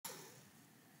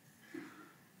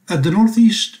At the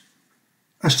Northeast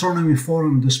Astronomy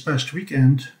Forum this past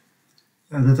weekend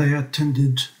that I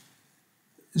attended,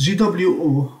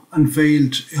 ZWO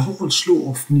unveiled a whole slew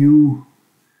of new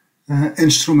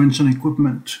instruments and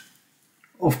equipment.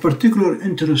 Of particular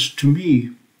interest to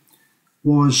me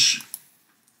was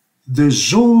the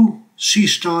ZWO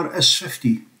Seestar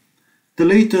S50, the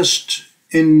latest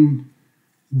in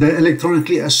the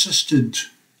electronically assisted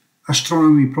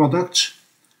astronomy products.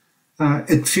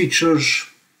 It features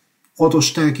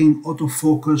auto-stacking,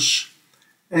 autofocus,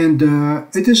 and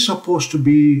it is supposed to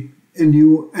be a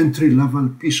new entry-level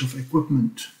piece of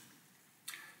equipment.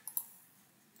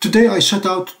 Today I set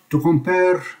out to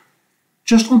compare,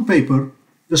 just on paper,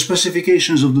 the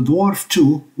specifications of the DWARF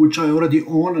 2, which I already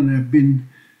own and have been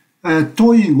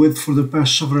toying with for the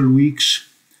past several weeks,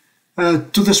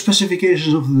 to the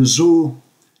specifications of the ZWO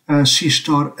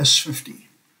Seestar S50.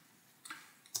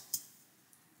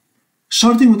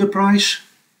 Starting with the price,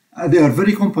 they are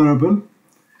very comparable,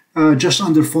 just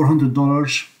under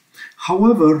 $400.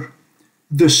 However,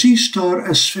 the Seestar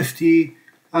S50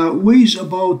 weighs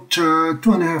about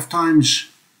 2.5 times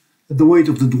the weight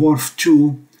of the DWARF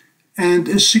 2 and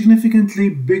is significantly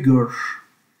bigger,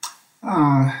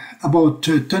 about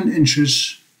 10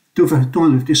 inches,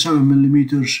 257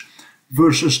 millimeters,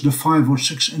 versus the 5 or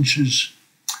 6 inches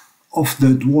of the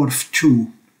DWARF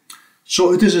 2.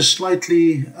 So it is a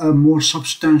slightly more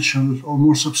substantial or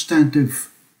more substantive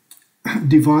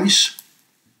device.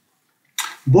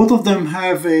 Both of them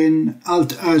have an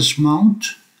Alt-Az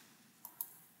mount,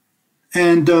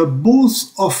 and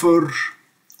both offer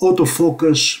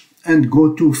autofocus and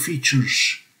go-to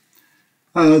features.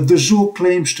 The ZWO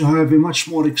claims to have a much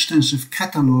more extensive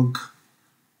catalog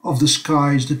of the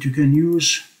skies that you can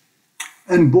use,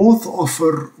 and both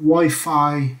offer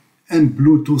Wi-Fi and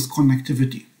Bluetooth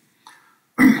connectivity.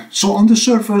 So on the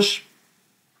surface,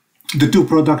 the two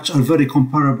products are very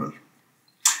comparable.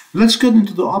 Let's get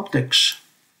into the optics.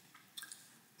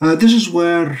 This is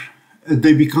where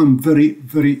they become very,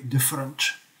 very different.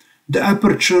 The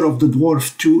aperture of the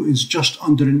DWARF 2 is just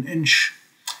under an inch,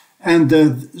 and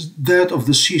that of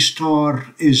the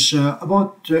Seestar is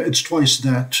it's twice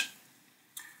that.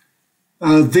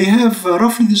 They have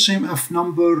roughly the same f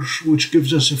number, which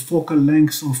gives us a focal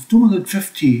length of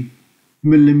 250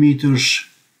 millimeters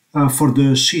for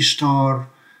the Seestar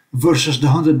versus the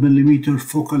 100 millimeter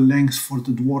focal length for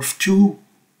the DWARF 2.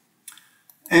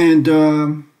 And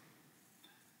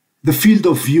the field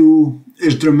of view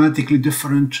is dramatically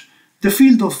different. The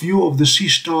field of view of the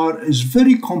Seestar is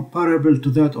very comparable to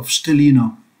that of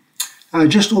Stellina,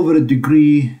 just over a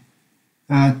degree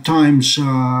times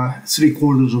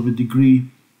 3/4 of a degree.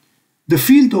 The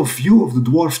field of view of the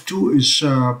DWARF 2 is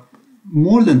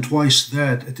more than twice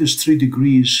that. It is 3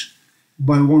 degrees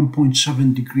by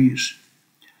 1.7 degrees.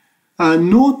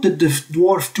 Note that the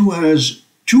DWARF 2 has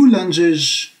 2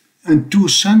 lenses and 2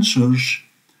 sensors,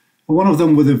 one of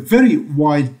them with a very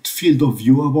wide field of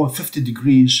view, about 50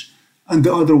 degrees, and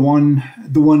the other one,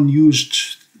 the one used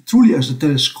truly as a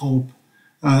telescope,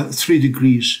 3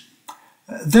 degrees.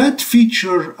 That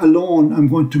feature alone I'm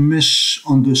going to miss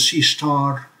on the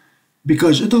Seestar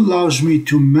because it allows me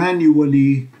to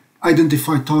manually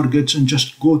identify targets and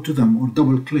just go to them or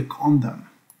double click on them.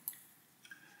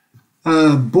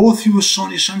 Both use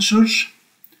Sony sensors,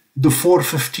 the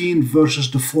 415 versus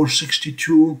the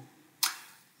 462.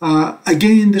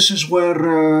 Again, this is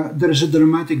where there is a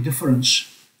dramatic difference.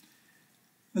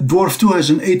 DWARF 2 has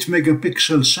an 8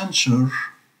 megapixel sensor,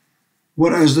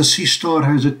 whereas the Seestar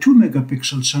has a 2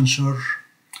 megapixel sensor,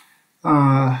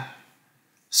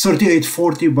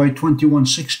 3840 by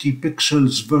 2160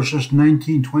 pixels versus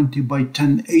 1920 by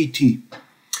 1080.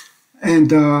 And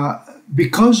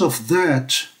because of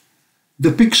that,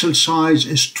 the pixel size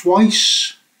is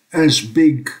twice as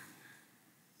big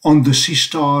on the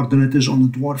Seestar than it is on the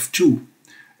DWARF 2.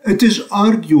 It is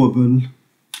arguable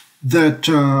that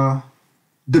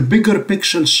the bigger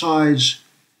pixel size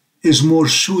is more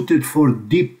suited for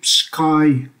deep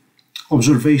sky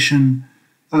observation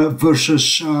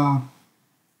versus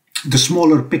the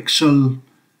smaller pixel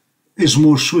is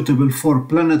more suitable for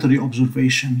planetary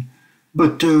observation.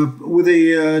 But with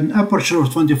an aperture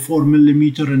of 24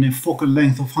 millimeter and a focal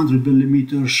length of 100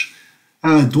 millimeters,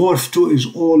 DWARF 2 is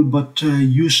all but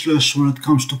useless when it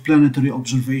comes to planetary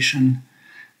observation,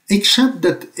 except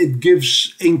that it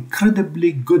gives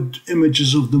incredibly good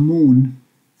images of the moon.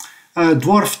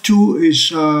 DWARF 2 is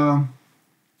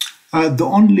the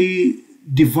only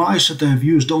device that I have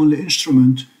used, the only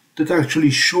instrument that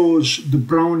actually shows the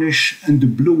brownish and the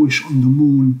bluish on the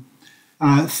moon,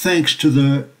 thanks to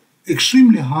the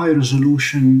extremely high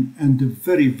resolution and the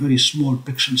very, very small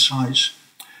pixel size.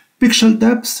 Pixel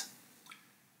depth,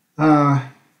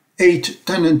 8,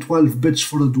 10, and 12 bits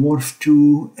for the Dwarf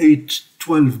 2, 8,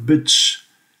 12 bits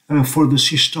for the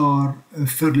Seestar,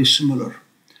 fairly similar.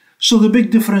 So the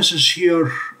big differences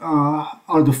here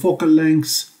are the focal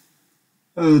length,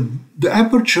 the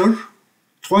aperture,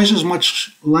 twice as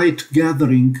much light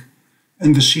gathering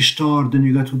in the Seestar than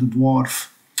you get with the Dwarf,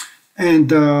 and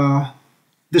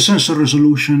the sensor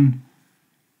resolution.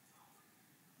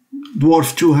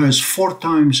 Dwarf 2 has 4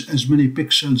 times as many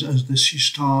pixels as the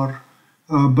Seestar,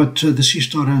 but the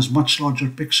Seestar has much larger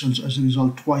pixels, as a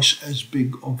result twice as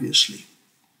big, obviously.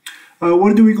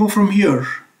 Where do we go from here?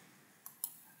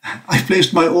 I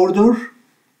placed my order.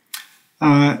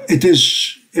 It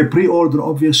is a pre-order,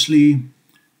 obviously,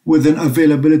 with an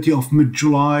availability of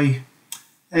mid-July.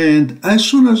 And as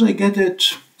soon as I get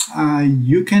it,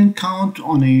 you can count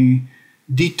on a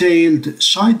detailed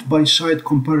side-by-side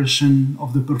comparison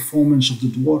of the performance of the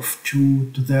Dwarf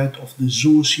 2 to that of the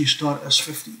ZWO Seestar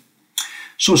S50.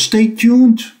 So stay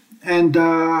tuned, and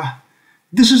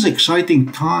this is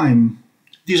exciting time.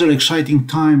 These are exciting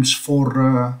times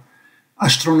for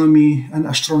astronomy and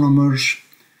astronomers.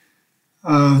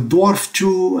 Dwarf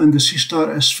 2 and the Seestar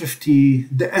S50,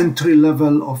 the entry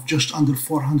level of just under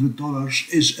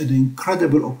 $400 is an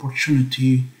incredible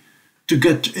opportunity to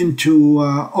get into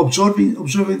observing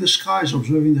the skies,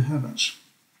 observing the heavens.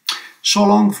 So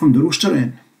long from the Rooster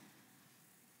Inn.